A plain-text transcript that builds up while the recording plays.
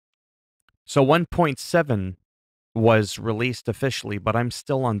So 1.7 was released officially, but I'm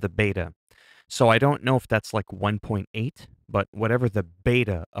still on the beta. So I don't know if that's like 1.8, but whatever the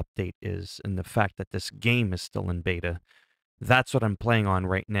beta update is, and the fact that this game is still in beta, that's what I'm playing on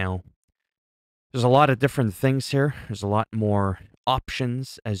right now. There's a lot of different things here. There's a lot more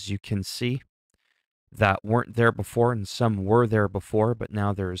options, as you can see, that weren't there before, and some were there before, but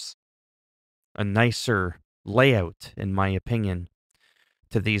now there's a nicer layout, in my opinion,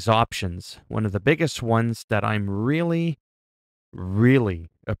 to these options. One of the biggest ones that I'm really, really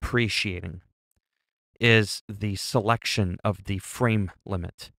appreciating is the selection of the frame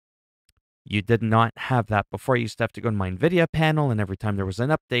limit. You did not have that before. You used to have to go to my NVIDIA panel, and every time there was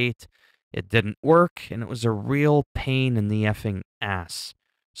an update, it didn't work, and it was a real pain in the effing ass.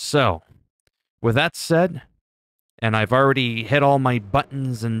 So, with that said, and I've already hit all my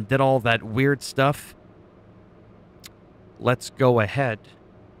buttons and did all that weird stuff, let's go ahead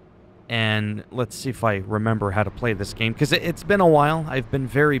and let's see if I remember how to play this game, because it's been a while. I've been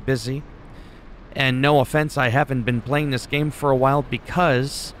very busy, and no offense, I haven't been playing this game for a while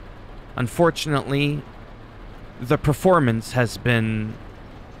because, unfortunately, the performance has been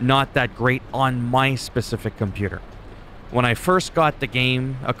not that great on my specific computer. When I first got the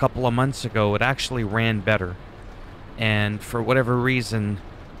game a couple of months ago, it actually ran better. And for whatever reason,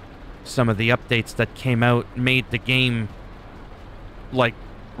 some of the updates that came out made the game, like,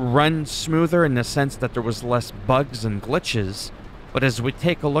 run smoother in the sense that there was less bugs and glitches. But as we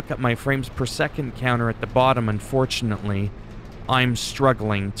take a look at my frames per second counter at the bottom, unfortunately, I'm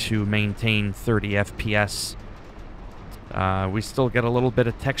struggling to maintain 30 FPS. We still get a little bit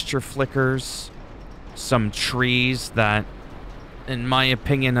of texture flickers, some trees that, in my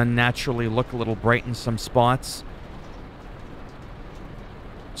opinion, unnaturally look a little bright in some spots.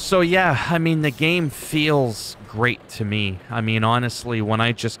 So yeah, I mean, the game feels great to me. I mean, honestly, when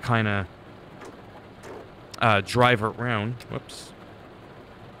I just kind of drive around, whoops.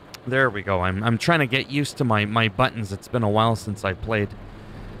 There we go. I'm trying to get used to my buttons. It's been a while since I played.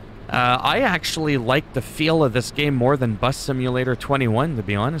 I actually like the feel of this game more than Bus Simulator 21, to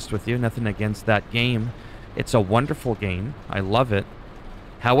be honest with you. Nothing against that game. It's a wonderful game. I love it.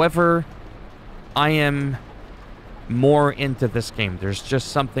 However, I am more into this game. There's just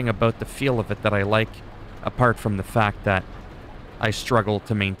something about the feel of it that I like, apart from the fact that I struggle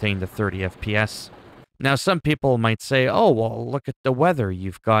to maintain the 30 FPS. Now, some people might say, oh, well, look at the weather.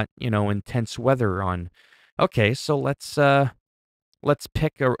 You've got, intense weather on. Okay, so let's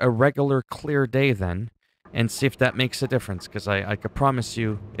pick a regular clear day then and see if that makes a difference, because I could promise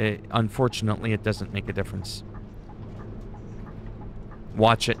you, unfortunately, it doesn't make a difference.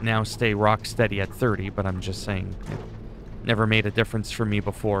 Watch it now stay rock steady at 30, but I'm just saying, it never made a difference for me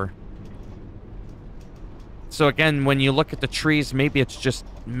before. So again, when you look at the trees, maybe it's just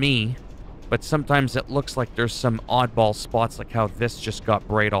me, but sometimes it looks like there's some oddball spots, like how this just got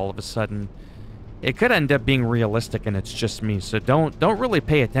bright all of a sudden. It could end up being realistic and it's just me, so don't really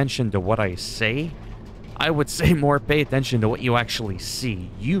pay attention to what I say. I would say more pay attention to what you actually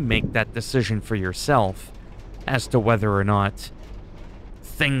see. You make that decision for yourself as to whether or not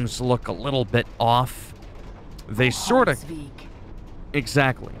things look a little bit off. They sort of...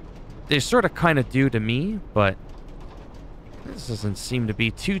 Exactly. They sort of kind of do to me, but this doesn't seem to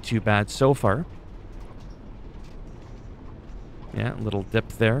be too bad so far. Yeah, a little dip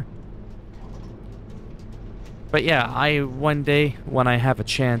there. But yeah, one day, when I have a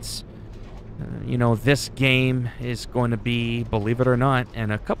chance, this game is going to be, believe it or not,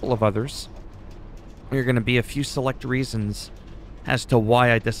 and a couple of others, there are going to be a few select reasons as to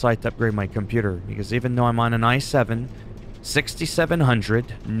why I decide to upgrade my computer. Because even though I'm on an i7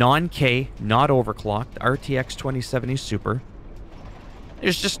 6700, non-K, not overclocked, RTX 2070 Super,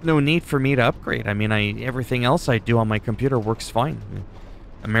 there's just no need for me to upgrade. I mean, everything else I do on my computer works fine.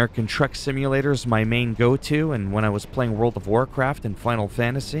 American Truck Simulator is my main go-to, and when I was playing World of Warcraft and Final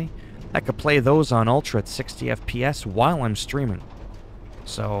Fantasy, I could play those on Ultra at 60 FPS while I'm streaming.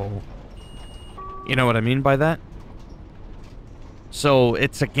 So, you know what I mean by that? So,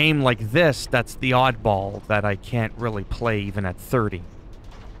 it's a game like this that's the oddball that I can't really play even at 30.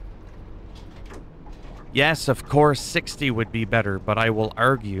 Yes, of course, 60 would be better, but I will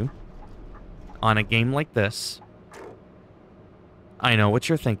argue on a game like this. I know what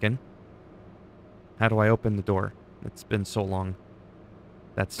you're thinking. How do I open the door? It's been so long.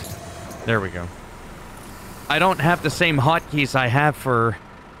 There we go. I don't have the same hotkeys I have for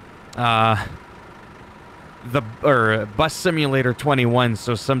Bus Simulator 21,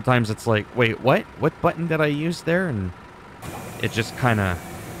 so sometimes it's like, wait, what? What button did I use there? And it just kind of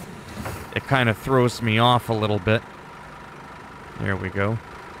throws me off a little bit. There we go.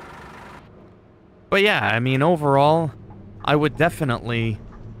 But yeah, I mean, overall, I would definitely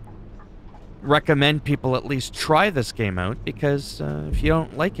recommend people at least try this game out, because if you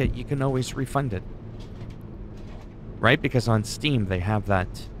don't like it, you can always refund it. Right? Because on Steam, they have that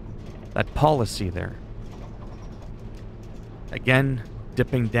policy there. Again,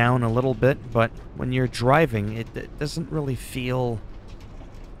 dipping down a little bit, but when you're driving, it doesn't really feel...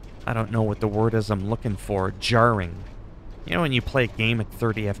 I don't know what the word is I'm looking for. Jarring. You know, when you play a game at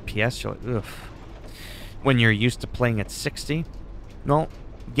 30 FPS, you're like, ugh. When you're used to playing at 60. Well,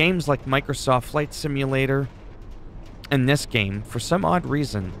 games like Microsoft Flight Simulator and this game, for some odd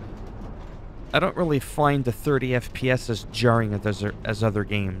reason, I don't really find the 30 FPS as jarring as other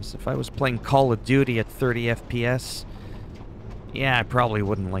games. If I was playing Call of Duty at 30 FPS, yeah, I probably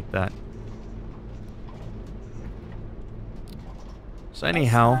wouldn't like that. So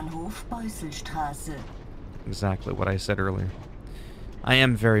anyhow, exactly what I said earlier. I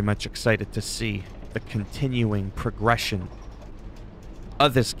am very much excited to see the continuing progression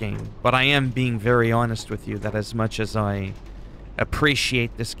of this game, but I am being very honest with you that as much as I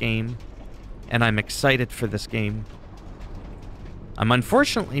appreciate this game, and I'm excited for this game, I'm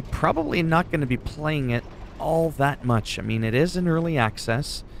unfortunately probably not going to be playing it all that much. I mean, it is in early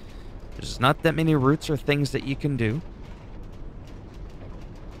access. There's not that many routes or things that you can do.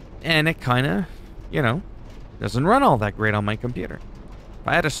 And it kind of, you know, doesn't run all that great on my computer. If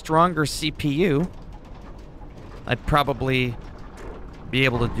I had a stronger CPU, I'd probably be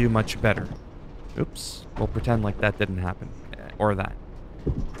able to do much better. Oops. We'll pretend like that didn't happen. Or that.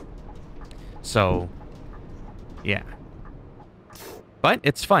 So, yeah. But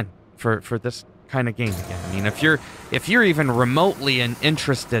it's fun for this kind of game again. I mean, if you're even remotely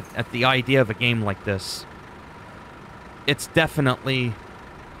interested at the idea of a game like this, it's definitely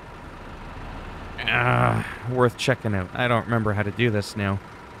worth checking out. I don't remember how to do this now.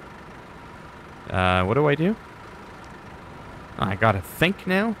 What do I do? Oh, I gotta think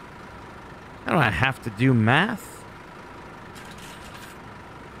now? I don't have to do math?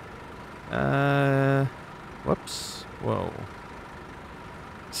 Whoops. Whoa.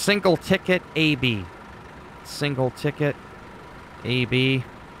 Single ticket AB. Single ticket AB.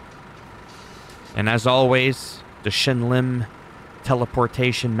 And as always, the Shinlim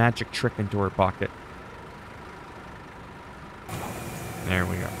teleportation magic trick into her pocket. There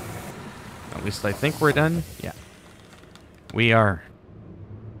we go. At least I think we're done. Yeah. We are.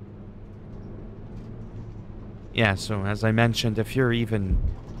 Yeah, so as I mentioned, if you're even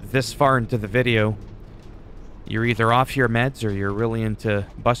this far into the video, you're either off your meds or you're really into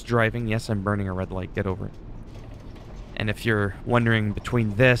bus driving. Yes, I'm burning a red light. Get over it. And if you're wondering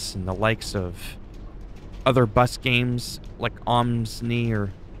between this and the likes of other bus games like Omni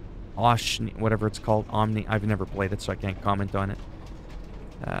or Oshni, whatever it's called, Omni, I've never played it, so I can't comment on it.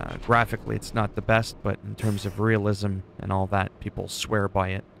 Graphically, it's not the best, but in terms of realism and all that, people swear by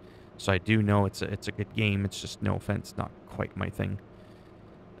it. So I do know it's a good game. It's just, no offense, not quite my thing.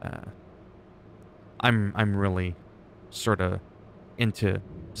 I'm really sort of into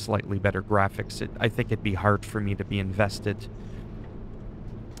slightly better graphics. I think it'd be hard for me to be invested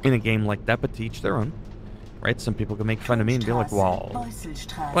in a game like that, but to each their own, right? Some people can make fun of me and be like, well,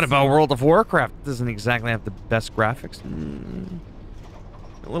 what about World of Warcraft? It doesn't exactly have the best graphics.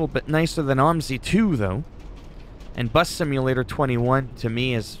 A little bit nicer than OMSI 2, though. And Bus Simulator 21, to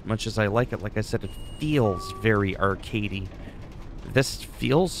me, as much as I like it, like I said, it feels very arcadey. This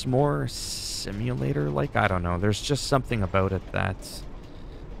feels more simulator-like. I don't know. There's just something about it that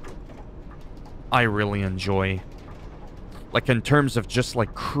I really enjoy. Like, in terms of just,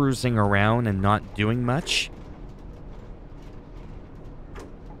 like, cruising around and not doing much.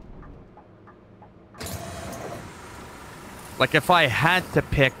 Like, if I had to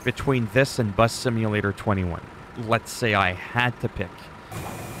pick between this and Bus Simulator 21, let's say I had to pick.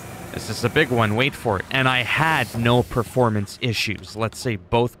 This is a big one, wait for it. And I had no performance issues. Let's say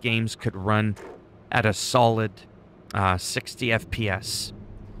both games could run at a solid 60 FPS.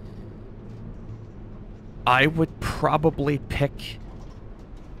 I would probably pick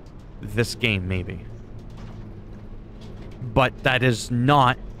this game, maybe. But that is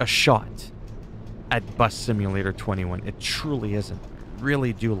not a shot at Bus Simulator 21. It truly isn't. I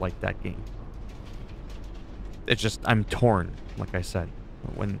really do like that game. It's just, I'm torn, like I said.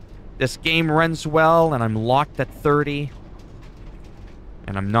 When this game runs well and I'm locked at 30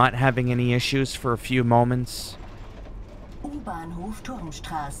 and I'm not having any issues for a few moments. U-Bahnhof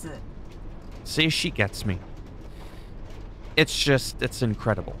Turmstraße. See, she gets me. It's just, it's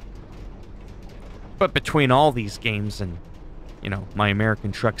incredible. But between all these games and, you know, my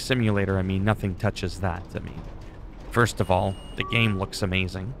American Truck Simulator, I mean, nothing touches that. I mean, first of all, the game looks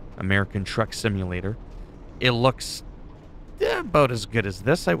amazing. American Truck Simulator. It looks about as good as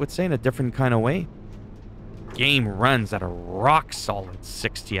this, I would say, in a different kind of way. Game runs at a rock solid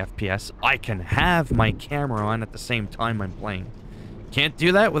 60 FPS. I can have my camera on at the same time I'm playing. Can't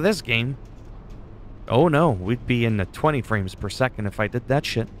do that with this game. Oh no, we'd be in the 20 frames per second if I did that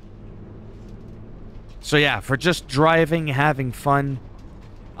shit. So yeah, for just driving, having fun,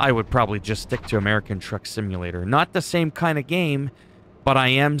 I would probably just stick to American Truck Simulator. Not the same kind of game, but I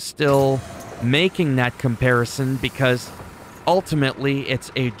am still making that comparison because ultimately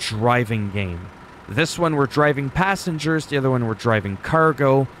it's a driving game. This one we're driving passengers, the other one we're driving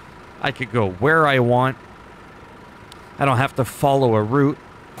cargo. I could go where I want. I don't have to follow a route.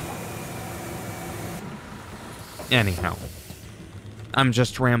 Anyhow, I'm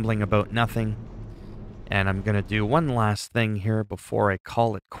just rambling about nothing. And I'm going to do one last thing here before I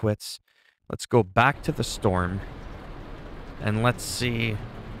call it quits. Let's go back to the storm. And let's see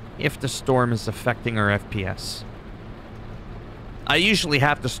if the storm is affecting our FPS. I usually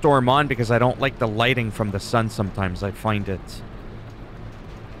have the storm on because I don't like the lighting from the sun sometimes. I find it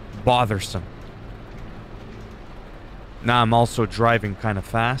bothersome. Now I'm also driving kind of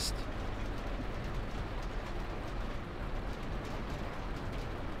fast.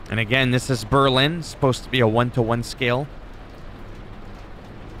 And again, this is Berlin. It's supposed to be a 1-to-1 scale.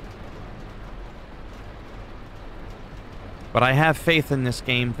 But I have faith in this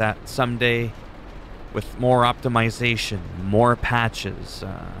game that someday, with more optimization, more patches,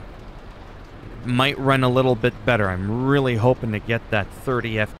 might run a little bit better. I'm really hoping to get that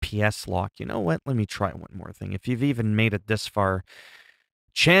 30 FPS lock. You know what? Let me try one more thing. If you've even made it this far,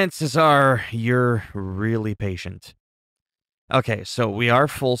 chances are you're really patient. Okay, so we are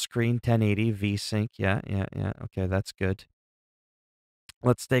full screen, 1080, VSync. Yeah. Okay, that's good.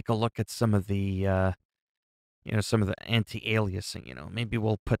 Let's take a look at some of the, some of the anti-aliasing, Maybe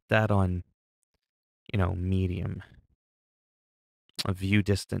we'll put that on, medium. A view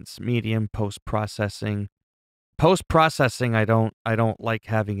distance, medium, post-processing. Post-processing, I don't like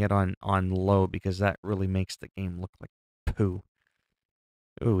having it on low because that really makes the game look like poo.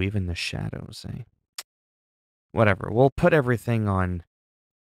 Ooh, even the shadows, eh? Whatever. We'll put everything on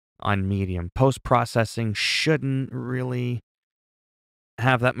medium. Post-processing shouldn't really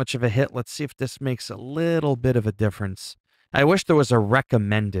have that much of a hit. Let's see if this makes a little bit of a difference. I wish there was a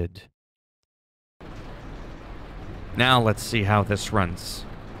recommended. Now let's see how this runs.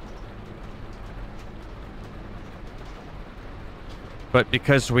 But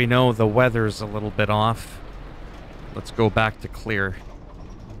because we know the weather's a little bit off, let's go back to clear.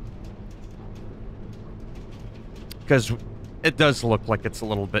 Because it does look like it's a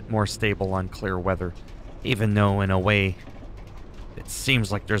little bit more stable on clear weather. Even though, in a way, it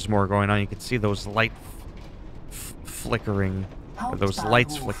seems like there's more going on. You can see those light flickering. Or those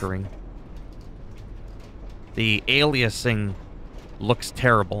lights flickering. The aliasing looks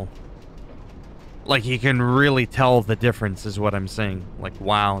terrible. Like, you can really tell the difference is what I'm saying. Like,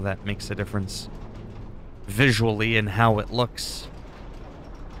 wow, that makes a difference. Visually in how it looks.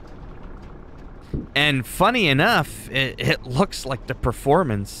 And funny enough, it looks like the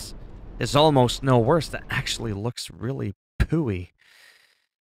performance is almost no worse. That actually looks really pooey.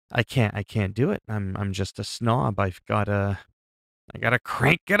 I can't do it. I'm just a snob. I gotta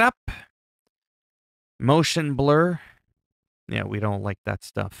crank it up. Motion blur. Yeah, we don't like that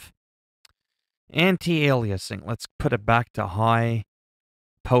stuff. Anti-aliasing. Let's put it back to high.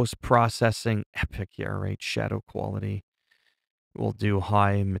 Post-processing. Epic. Yeah, right. Shadow quality. We'll do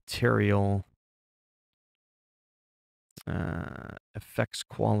high. Material. Effects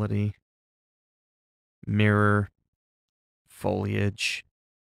quality. Mirror. Foliage.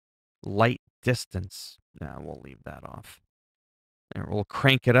 Light distance. Nah, we'll leave that off. There, we'll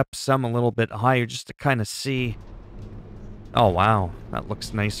crank it up some a little bit higher just to kind of see. Oh, wow. That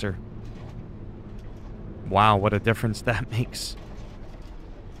looks nicer. Wow, what a difference that makes.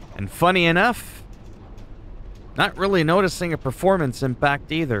 And funny enough, not really noticing a performance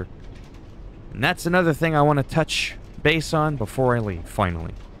impact either. And that's another thing I want to touch base on before I leave,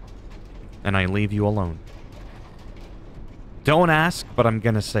 finally. And I leave you alone. Don't ask, but I'm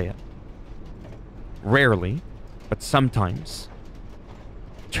going to say it. Rarely, but sometimes,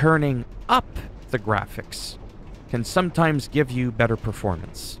 turning up the graphics can sometimes give you better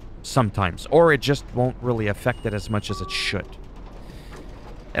performance. Sometimes. Or it just won't really affect it as much as it should.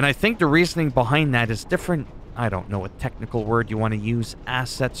 And I think the reasoning behind that is different. I don't know what technical word you want to use.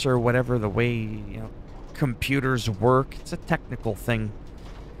 Assets or whatever. The way, computers work. It's a technical thing.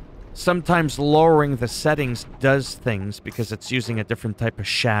 Sometimes lowering the settings does things because it's using a different type of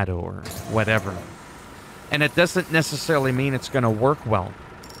shadow or whatever. And it doesn't necessarily mean it's going to work well.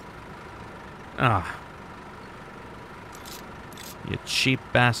 Ah. You cheap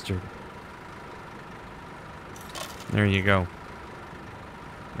bastard. There you go.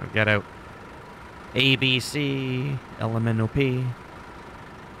 Now get out. A, B, C, elemental P,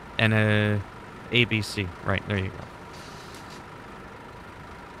 and A, B, C. Right, there you go.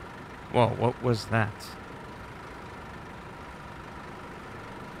 Whoa, what was that?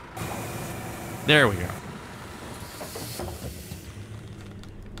 There we go.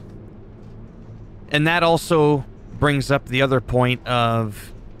 And that also brings up the other point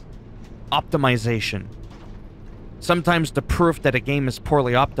of optimization. Sometimes the proof that a game is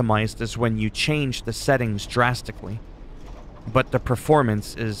poorly optimized is when you change the settings drastically, but the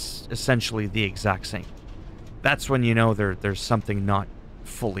performance is essentially the exact same. That's when you know there's something not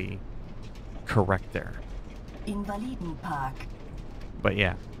fully correct there. Invalidenpark. But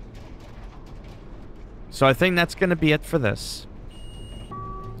yeah. So I think that's going to be it for this.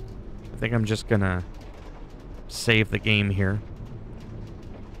 I think I'm just going to save the game here.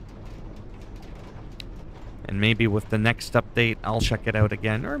 And maybe with the next update, I'll check it out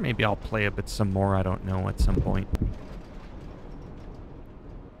again. Or maybe I'll play a bit some more, I don't know, at some point.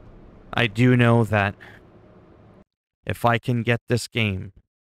 I do know that if I can get this game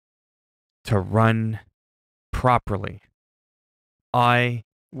to run properly, I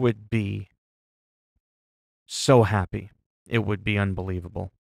would be so happy. It would be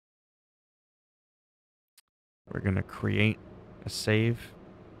unbelievable. We're going to create a save.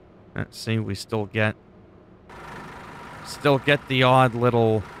 Let's see, we still get the odd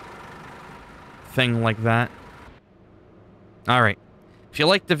little thing like that. All right. If you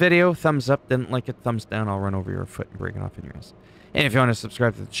liked the video, thumbs up. Didn't like it, thumbs down. I'll run over your foot and break it off in your ass. And if you want to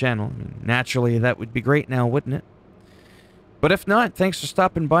subscribe to the channel, I mean, naturally that would be great now, wouldn't it? But if not, thanks for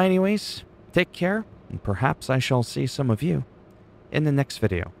stopping by anyways. Take care, and perhaps I shall see some of you in the next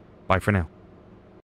video. Bye for now.